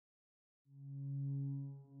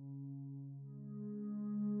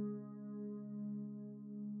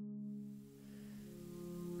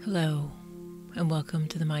Hello, and welcome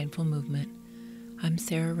to the Mindful Movement. I'm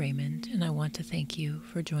Sara Raymond, and I want to thank you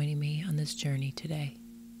for joining me on this journey today.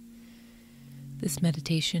 This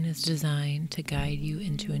meditation is designed to guide you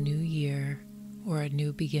into a new year or a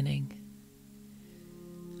new beginning,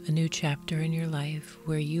 a new chapter in your life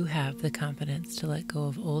where you have the confidence to let go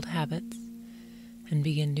of old habits and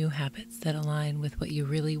begin new habits that align with what you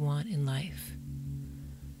really want in life.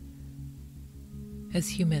 As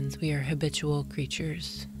humans, we are habitual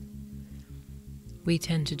creatures. We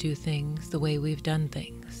tend to do things the way we've done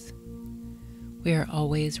things. We are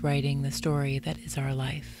always writing the story that is our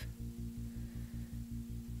life.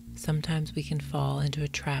 Sometimes we can fall into a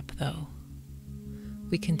trap, though.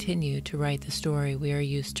 We continue to write the story we are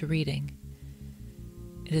used to reading.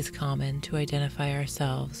 It is common to identify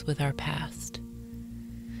ourselves with our past.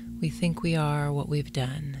 We think we are what we've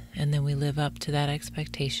done, and then we live up to that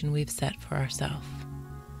expectation we've set for ourselves.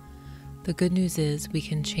 The good news is we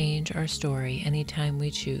can change our story anytime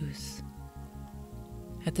we choose.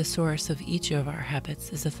 At the source of each of our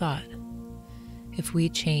habits is a thought. If we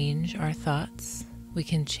change our thoughts, we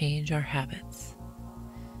can change our habits.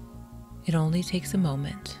 It only takes a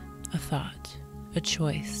moment, a thought, a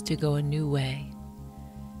choice to go a new way.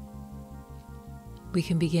 We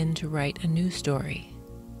can begin to write a new story.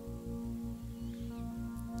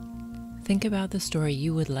 Think about the story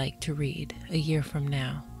you would like to read a year from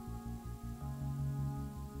now.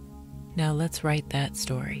 Now let's write that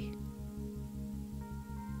story.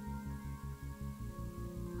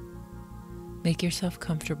 Make yourself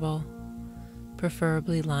comfortable,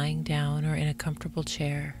 preferably lying down or in a comfortable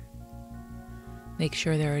chair. Make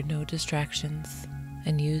sure there are no distractions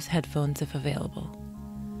and use headphones if available.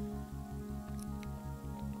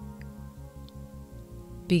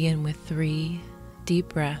 Begin with 3 deep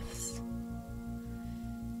breaths,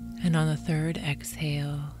 and on the third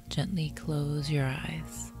exhale, gently close your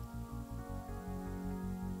eyes.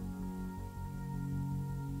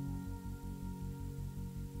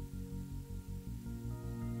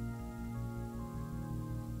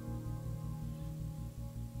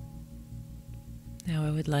 Now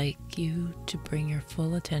I would like you to bring your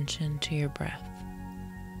full attention to your breath.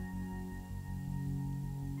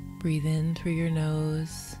 Breathe in through your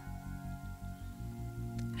nose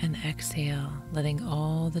and exhale, letting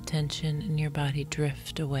all the tension in your body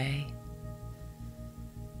drift away.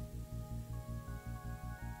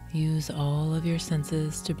 Use all of your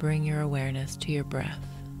senses to bring your awareness to your breath.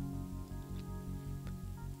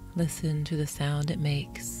 Listen to the sound it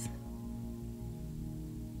makes,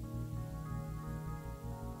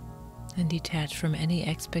 and detach from any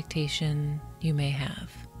expectation you may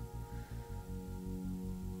have.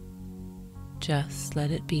 Just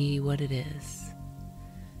let it be what it is.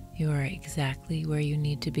 You are exactly where you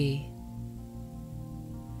need to be.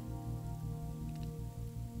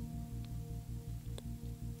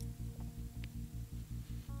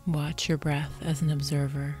 Watch your breath as an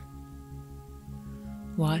observer.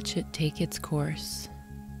 Watch it take its course.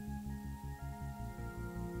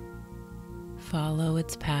 Follow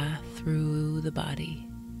its path through the body.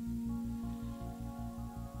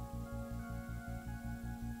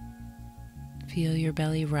 Feel your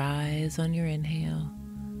belly rise on your inhale.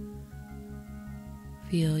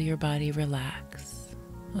 Feel your body relax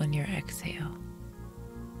on your exhale.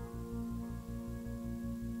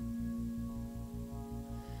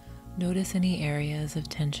 Notice any areas of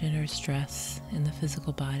tension or stress in the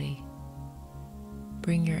physical body.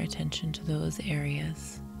 Bring your attention to those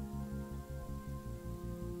areas.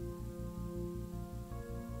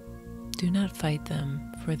 Do not fight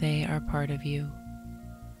them, for they are part of you.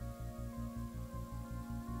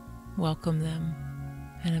 Welcome them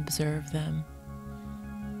and observe them.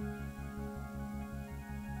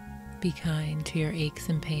 Be kind to your aches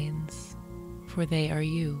and pains, for they are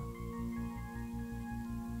you.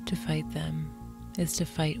 To fight them is to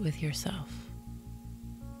fight with yourself.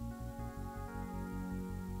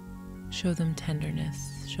 Show them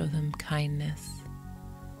tenderness, show them kindness.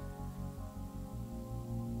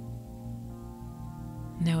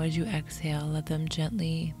 Now as you exhale, let them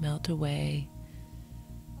gently melt away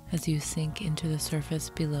as you sink into the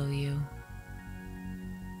surface below you.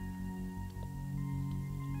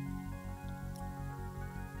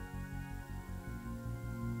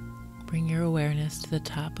 Bring your awareness to the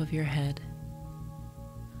top of your head.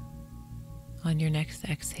 On your next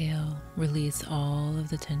exhale, release all of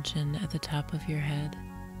the tension at the top of your head.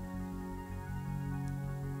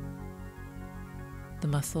 The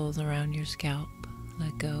muscles around your scalp,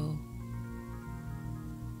 let go.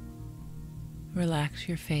 Relax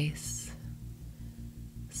your face.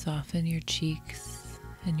 Soften your cheeks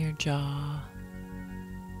and your jaw.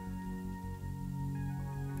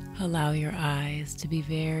 Allow your eyes to be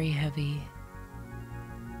very heavy.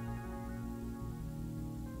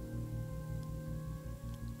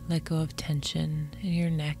 Let go of tension in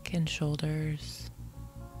your neck and shoulders.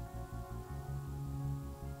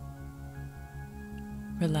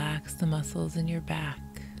 Relax the muscles in your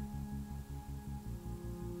back.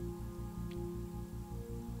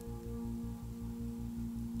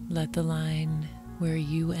 Let the line where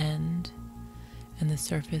you end and the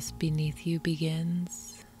surface beneath you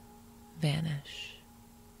begins vanish.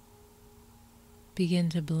 Begin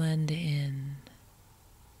to blend in.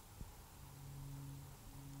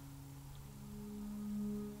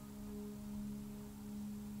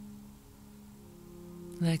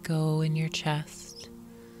 Let go in your chest,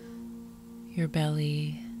 your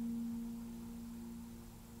belly.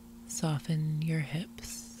 Soften your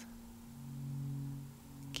hips.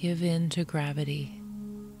 Give in to gravity.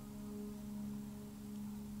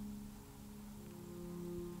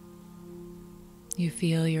 You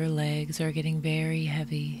feel your legs are getting very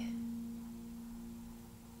heavy.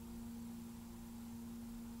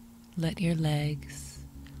 Let your legs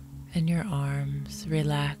and your arms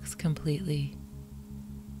relax completely.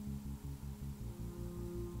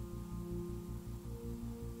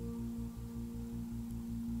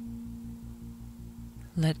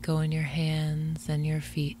 Let go in your hands and your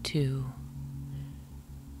feet too.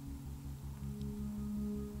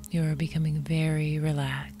 You are becoming very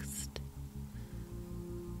relaxed.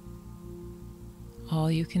 All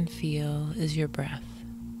you can feel is your breath.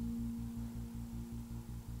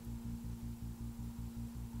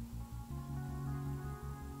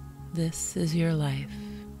 This is your life,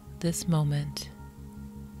 this moment,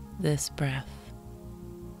 this breath.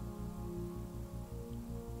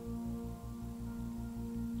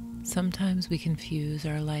 Sometimes we confuse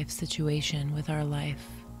our life situation with our life.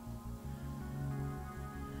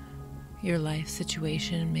 Your life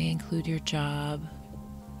situation may include your job,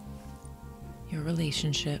 your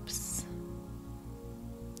relationships,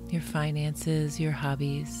 your finances, your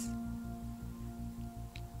hobbies.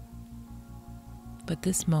 But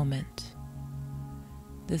this moment,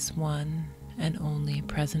 this one and only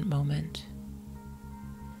present moment,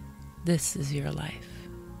 this is your life.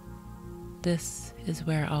 This is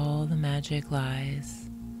where all the magic lies.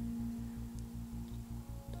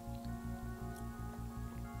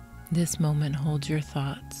 This moment holds your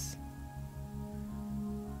thoughts.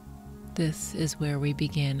 This is where we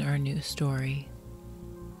begin our new story.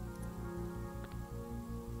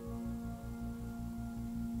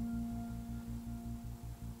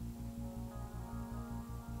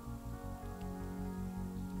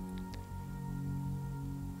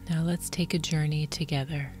 Now let's take a journey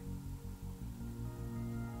together.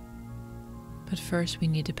 But first we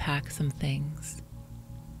need to pack some things.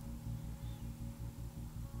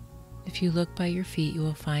 If you look by your feet, you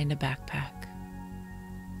will find a backpack.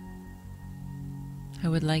 I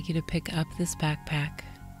would like you to pick up this backpack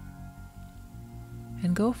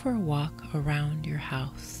and go for a walk around your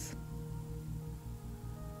house.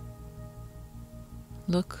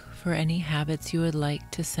 Look for any habits you would like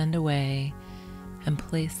to send away and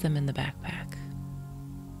place them in the backpack.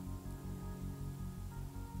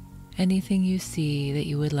 Anything you see that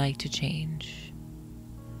you would like to change.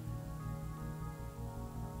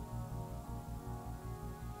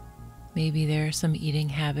 Maybe there are some eating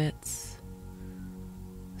habits,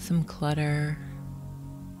 some clutter,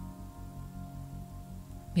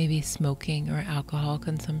 maybe smoking or alcohol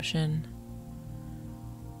consumption,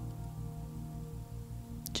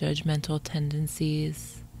 judgmental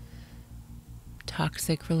tendencies,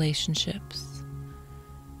 toxic relationships.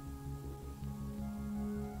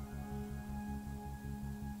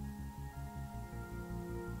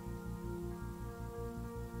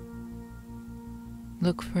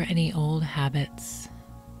 Look for any old habits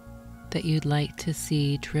that you'd like to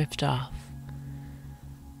see drift off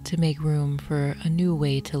to make room for a new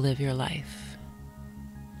way to live your life.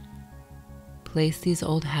 Place these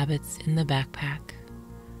old habits in the backpack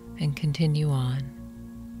and continue on.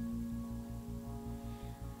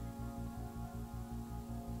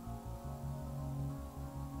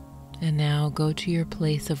 And now go to your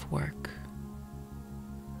place of work.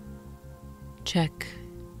 Check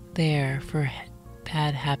there for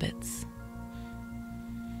bad habits,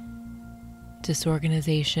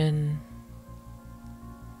 disorganization,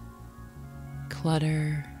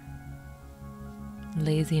 clutter,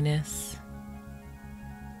 laziness,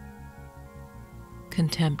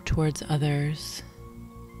 contempt towards others,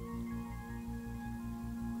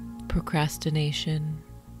 procrastination,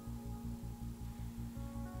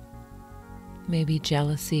 maybe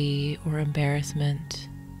jealousy or embarrassment,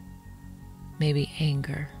 maybe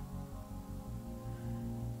anger.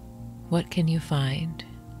 What can you find?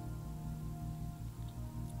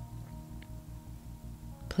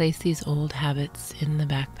 Place these old habits in the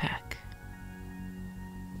backpack.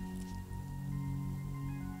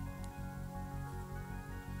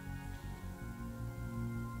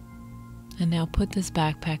 And now put this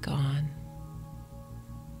backpack on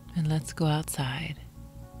and let's go outside.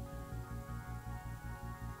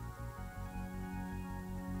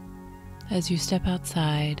 As you step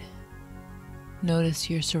outside, notice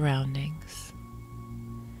your surroundings.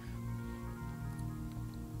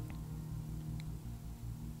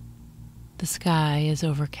 The sky is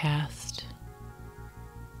overcast.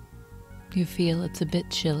 You feel it's a bit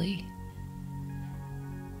chilly.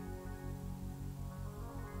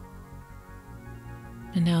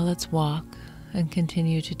 And now let's walk and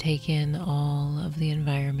continue to take in all of the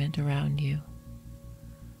environment around you.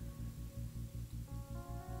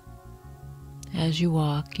 As you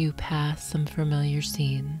walk, you pass some familiar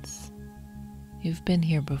scenes. You've been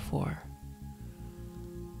here before,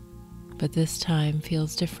 but this time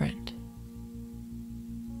feels different.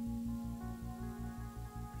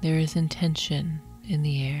 There is intention in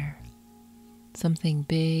the air. Something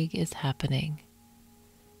big is happening.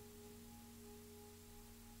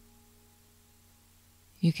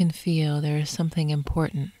 You can feel there is something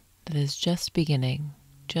important that is just beginning,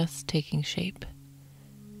 just taking shape.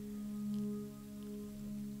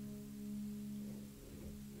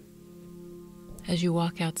 As you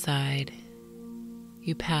walk outside,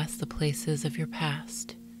 you pass the places of your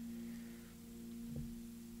past.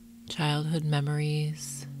 Childhood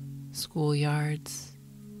memories, schoolyards.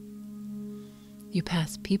 You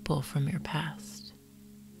pass people from your past.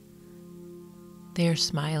 They are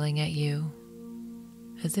smiling at you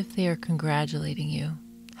as if they are congratulating you,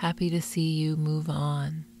 happy to see you move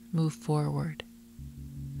on, move forward.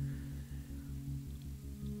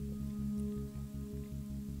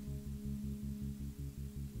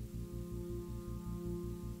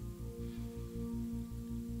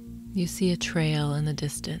 You see a trail in the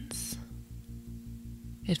distance.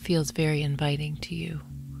 It feels very inviting to you.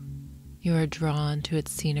 You are drawn to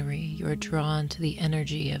its scenery. You are drawn to the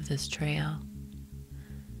energy of this trail.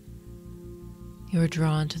 You are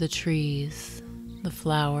drawn to the trees, the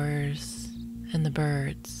flowers, and the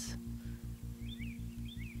birds.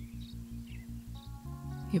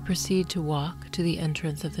 You proceed to walk to the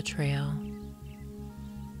entrance of the trail.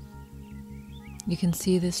 You can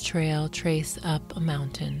see this trail trace up a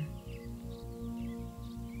mountain.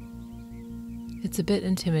 It's a bit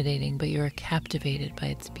intimidating, but you are captivated by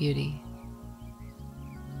its beauty.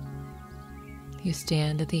 You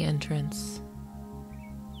stand at the entrance.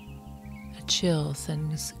 A chill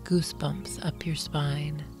sends goosebumps up your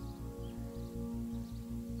spine.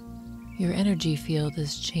 Your energy field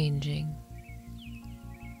is changing.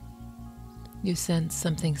 You sense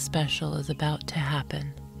something special is about to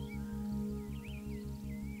happen.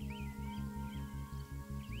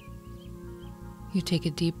 You take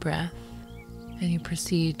a deep breath and you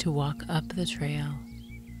proceed to walk up the trail.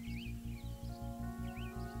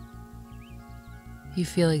 You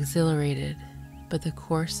feel exhilarated, but the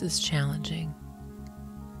course is challenging.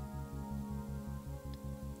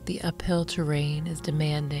 The uphill terrain is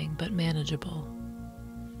demanding but manageable.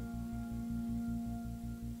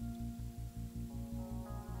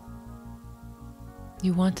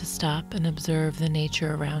 You want to stop and observe the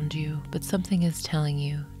nature around you, but something is telling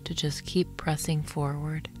you to just keep pressing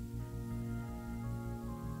forward.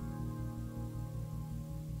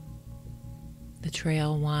 The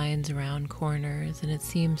trail winds around corners and it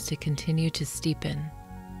seems to continue to steepen.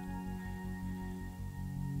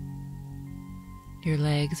 Your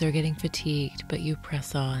legs are getting fatigued, but you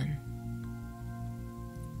press on.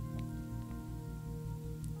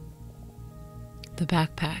 The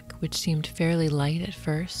backpack, which seemed fairly light at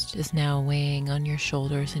first, is now weighing on your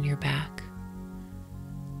shoulders and your back.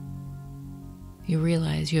 You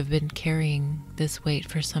realize you have been carrying this weight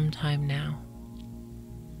for some time now.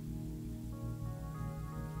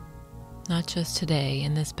 Not just today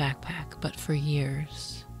in this backpack, but for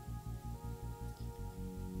years.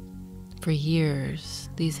 For years,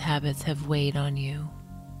 these habits have weighed on you.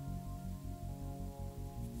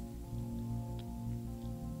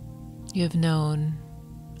 You have known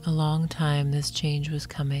a long time this change was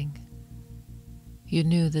coming. You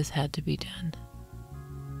knew this had to be done.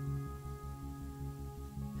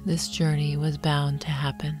 This journey was bound to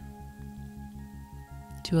happen,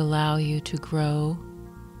 to allow you to grow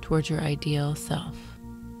towards your ideal self.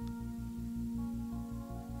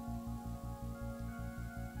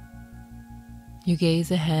 You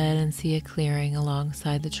gaze ahead and see a clearing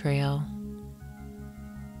alongside the trail.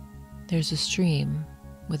 There's a stream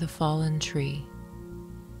with a fallen tree.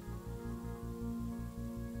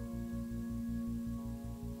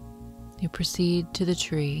 You proceed to the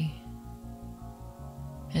tree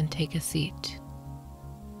and take a seat.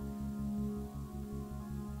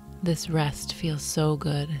 This rest feels so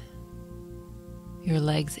good. Your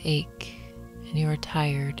legs ache and you are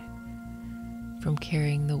tired from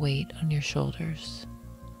carrying the weight on your shoulders.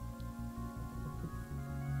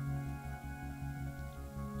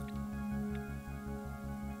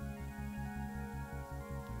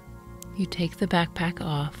 You take the backpack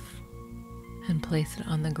off and place it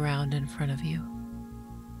on the ground in front of you.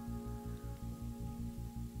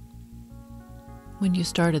 When you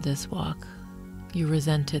started this walk, you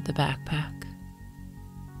resented the backpack.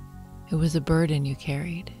 It was a burden you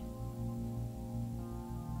carried.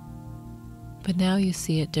 But now you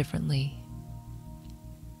see it differently.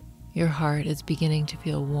 Your heart is beginning to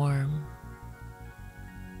feel warm.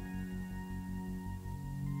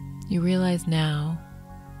 You realize now,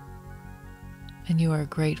 and you are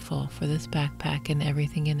grateful for this backpack and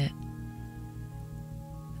everything in it.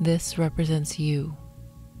 This represents you.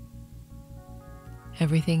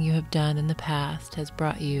 Everything you have done in the past has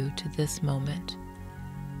brought you to this moment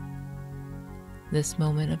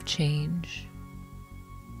of change,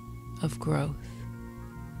 of growth.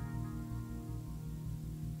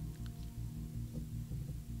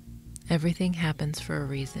 Everything happens for a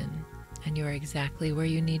reason, and you are exactly where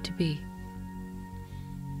you need to be.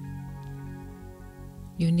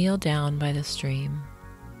 You kneel down by the stream.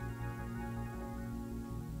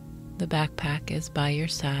 The backpack is by your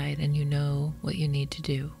side, and you know what you need to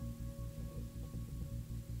do.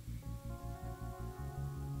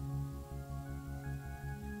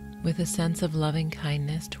 With a sense of loving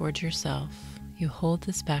kindness towards yourself, you hold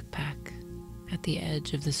this backpack at the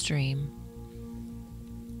edge of the stream.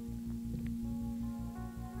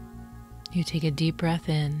 You take a deep breath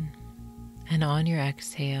in, and on your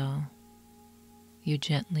exhale, you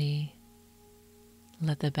gently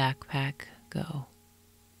let the backpack go.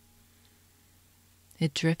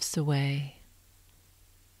 It drifts away.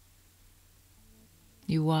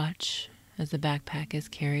 You watch as the backpack is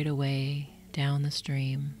carried away down the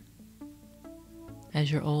stream,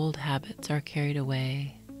 as your old habits are carried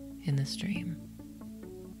away in the stream.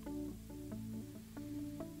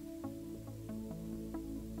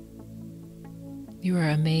 You are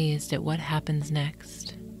amazed at what happens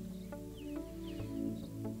next.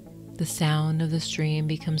 The sound of the stream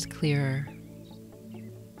becomes clearer.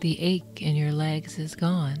 The ache in your legs is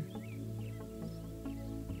gone.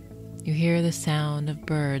 You hear the sound of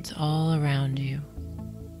birds all around you.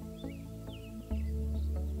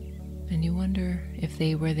 And you wonder if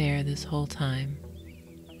they were there this whole time.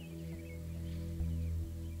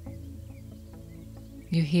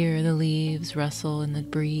 You hear the leaves rustle in the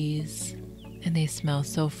breeze, and they smell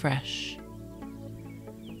so fresh.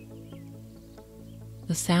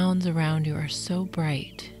 The sounds around you are so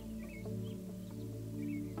bright.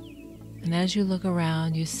 And as you look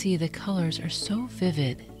around, you see the colors are so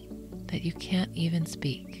vivid that you can't even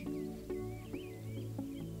speak.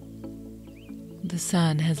 The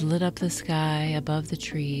sun has lit up the sky above the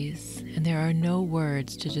trees, and there are no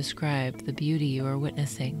words to describe the beauty you are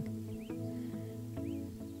witnessing.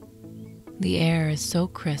 The air is so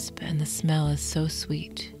crisp and the smell is so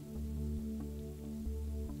sweet.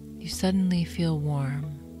 You suddenly feel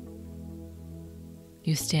warm.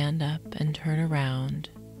 You stand up and turn around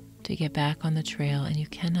to get back on the trail, and you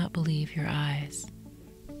cannot believe your eyes.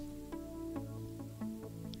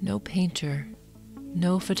 No painter,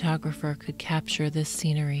 no photographer could capture this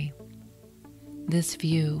scenery, this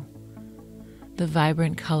view, the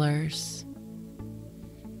vibrant colors.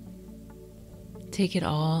 Take it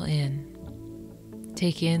all in.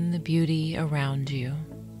 Take in the beauty around you.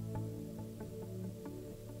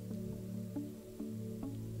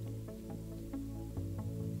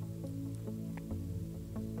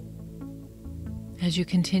 As you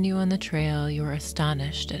continue on the trail, you are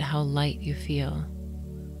astonished at how light you feel.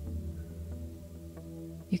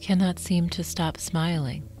 You cannot seem to stop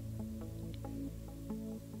smiling.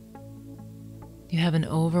 You have an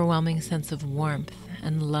overwhelming sense of warmth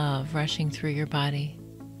and love rushing through your body.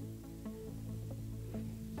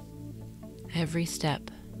 Every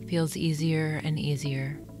step feels easier and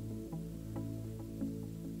easier.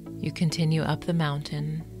 You continue up the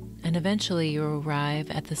mountain, and eventually you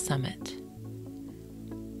arrive at the summit.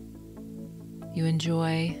 You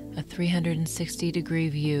enjoy a 360-degree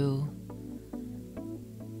view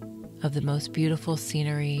of the most beautiful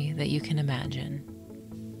scenery that you can imagine.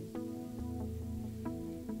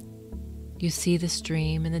 You see the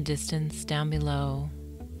stream in the distance down below,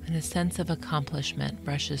 and a sense of accomplishment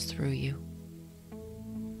rushes through you.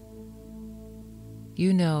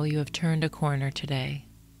 You know you have turned a corner today.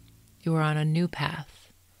 You are on a new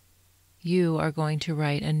path. you are going to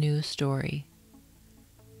write a new story.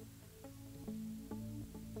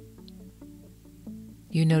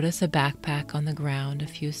 You notice a backpack on the ground a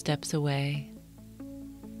few steps away.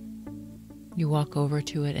 You walk over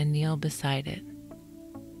to it and kneel beside it.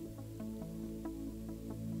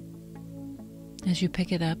 As you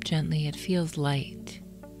pick it up gently, it feels light.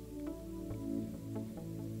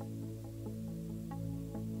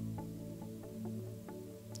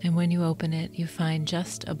 And when you open it, you find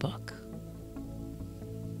just a book.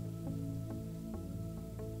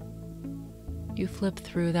 You flip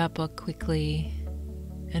through that book quickly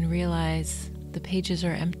and realize the pages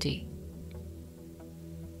are empty.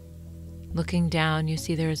 Looking down, you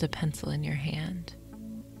see there is a pencil in your hand.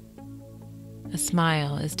 A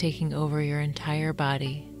smile is taking over your entire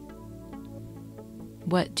body.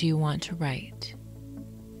 What do you want to write?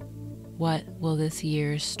 What will this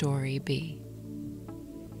year's story be?